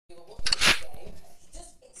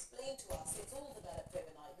Just explain to us, it's all developed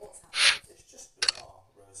overnight, what's happened? It's just bizarre,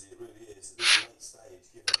 Rosie, it really is. At this late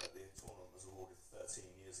stage, given that the tournament was awarded 13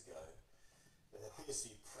 years ago, there appears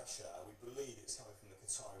to be pressure, we believe it's coming from the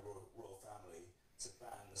Qatari royal family, to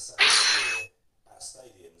ban the sale of beer at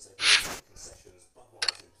stadiums. They've been concessions,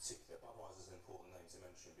 Budweiser in particular. Budweiser is an important name to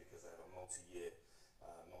mention because they have a multi-year,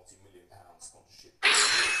 multi-million pound sponsorship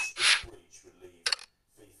breach. This breach would leave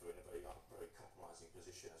FIFA in a very compromising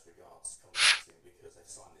position as regards contracting, because they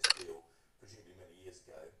signed this deal presumably many years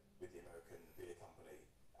ago with the American beer company,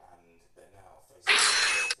 and they're now facing the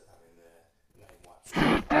prospect of having their name wiped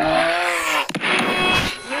away.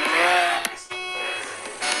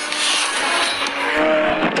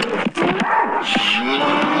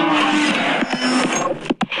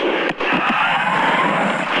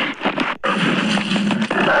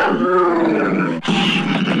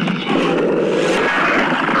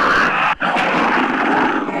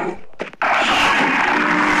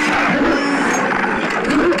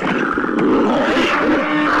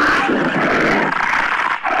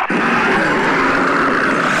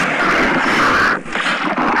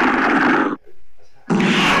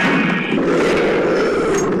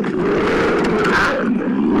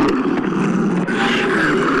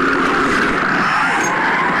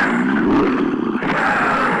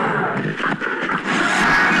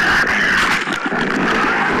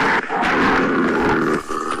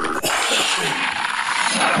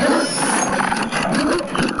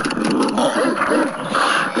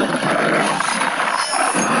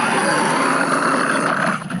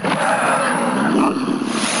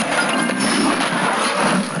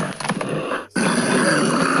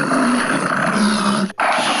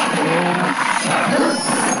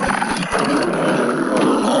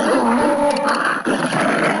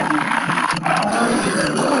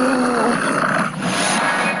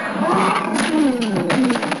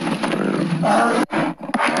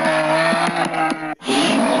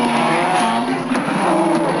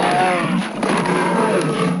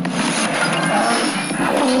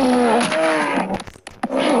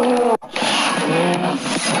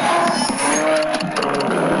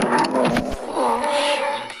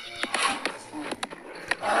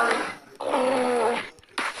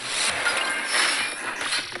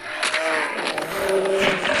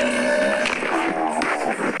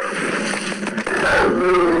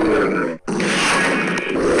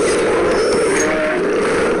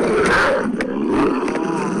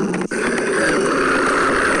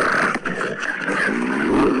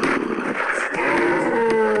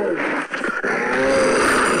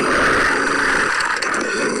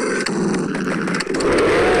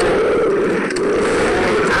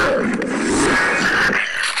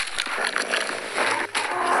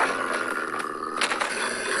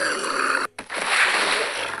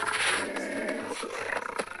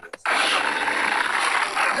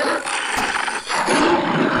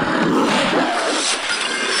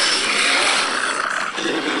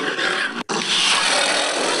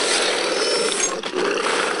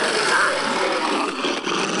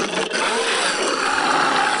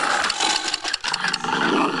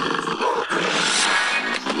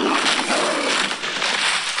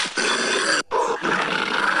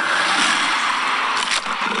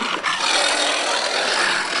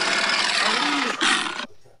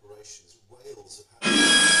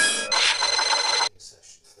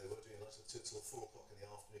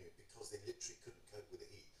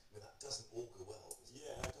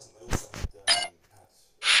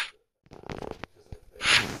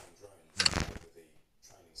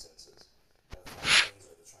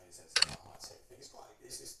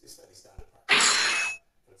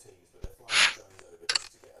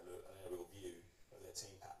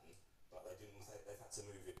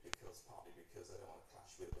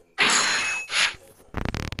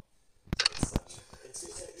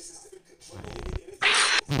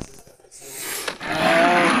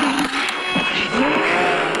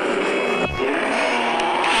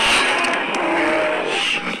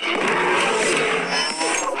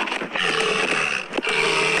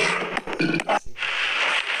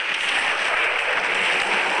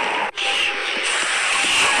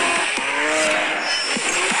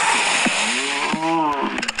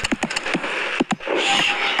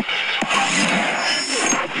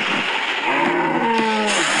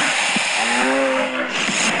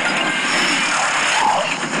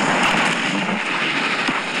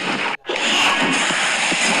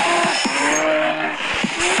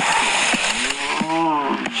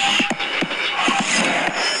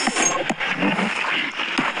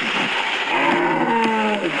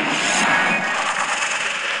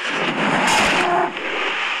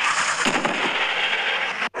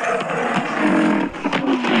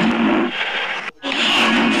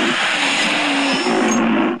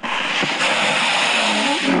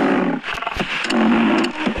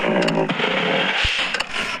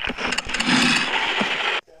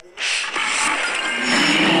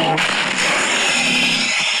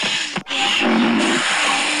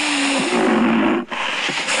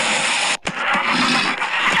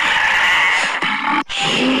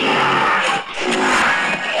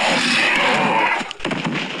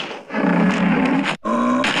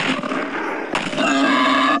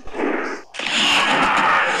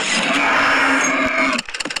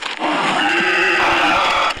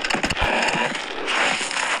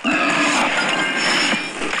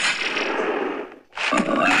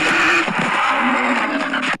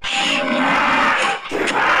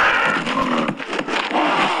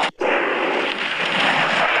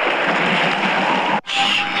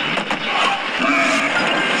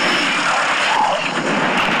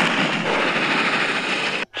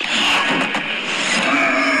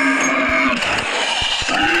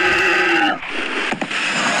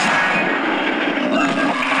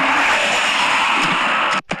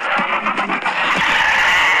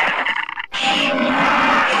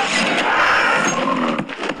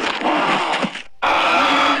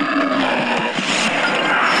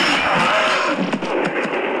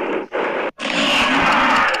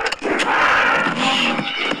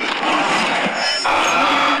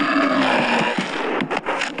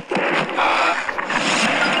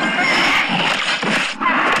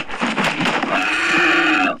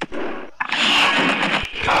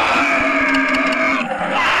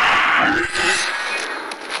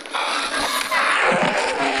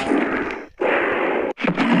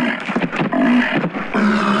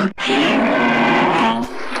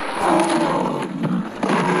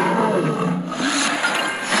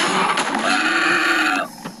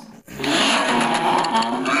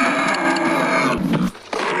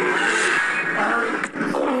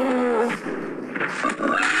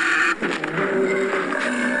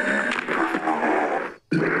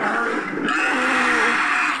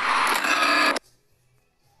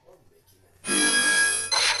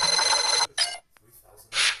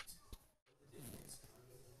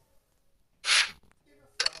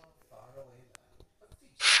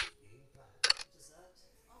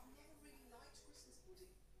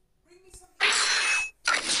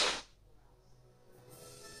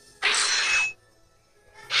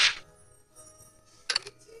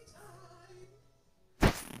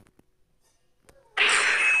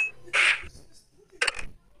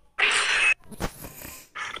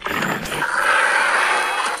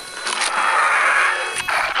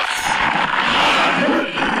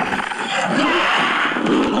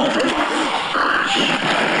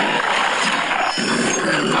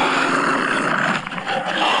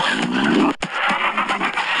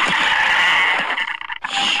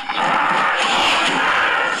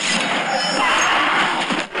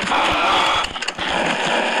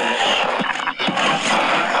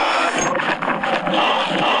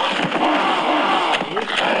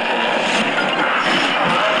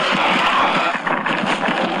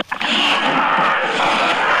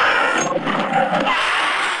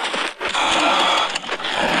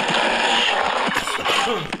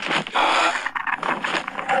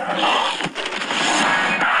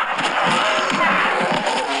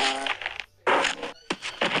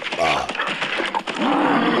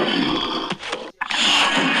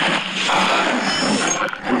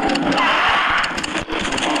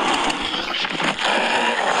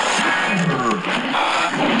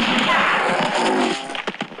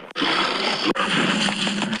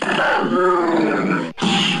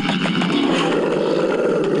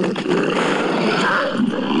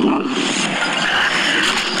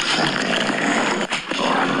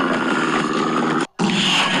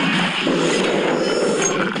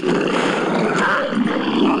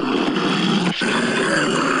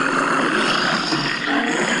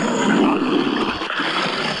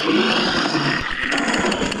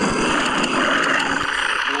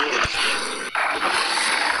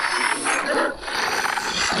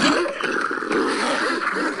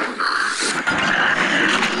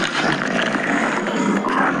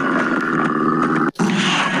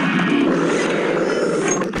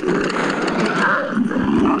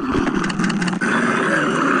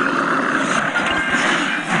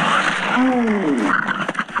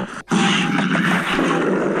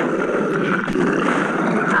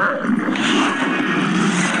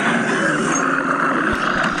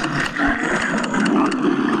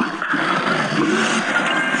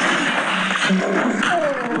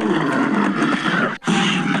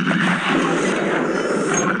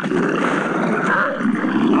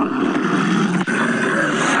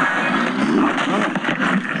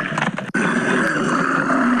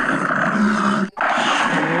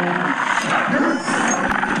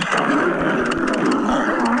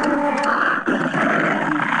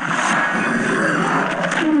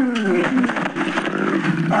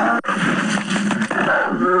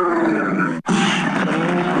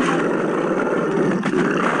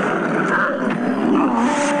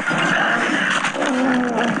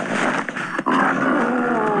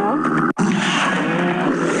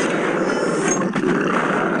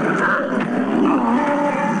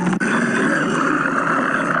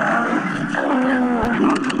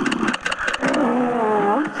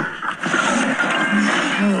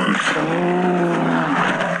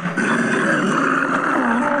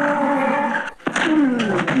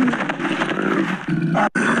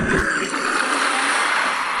 But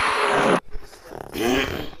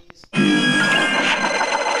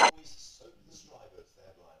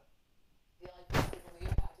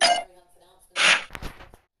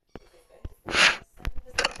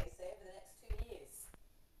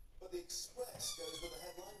the Express goes with the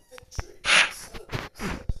headline victory. It celebrates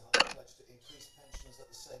Sarah's high pledge to increase pensions at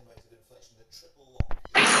the same rate of inflation, the triple lock.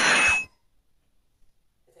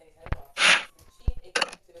 The Daily Telegraph is the chief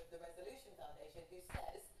executive of the Resolution Foundation, who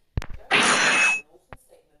says Jeremy Corbyn an autumn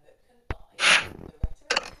statement that combines the rhetoric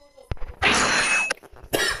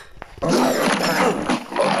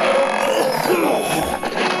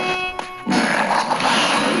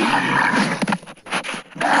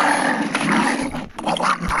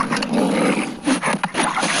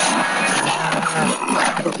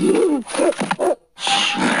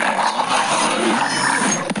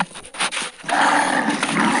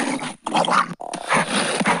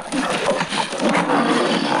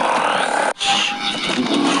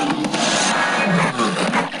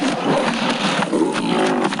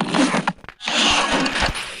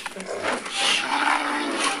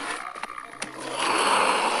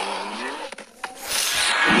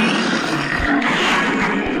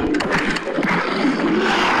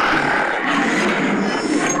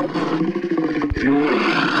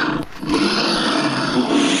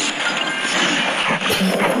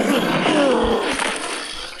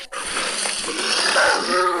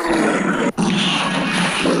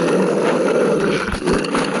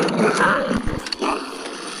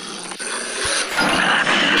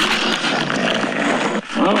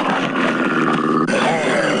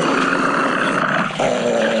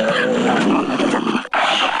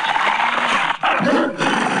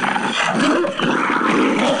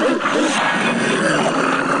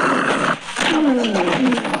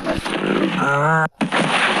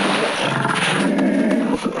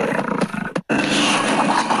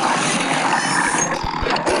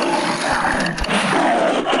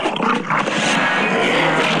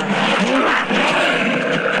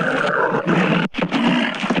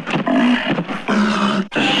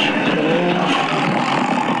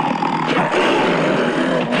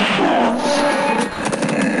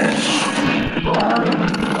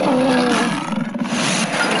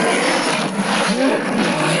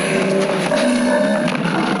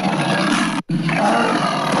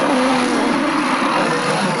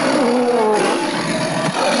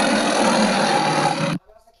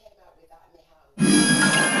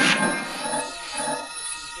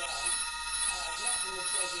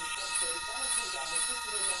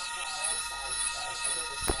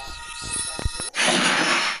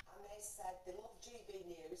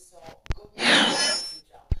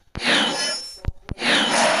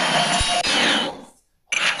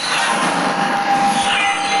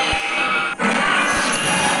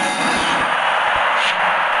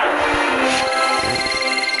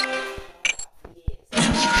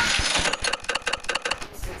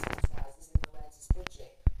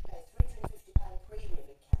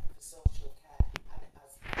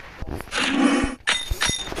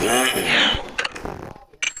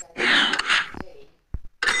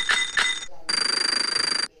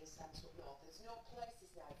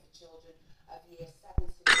children of year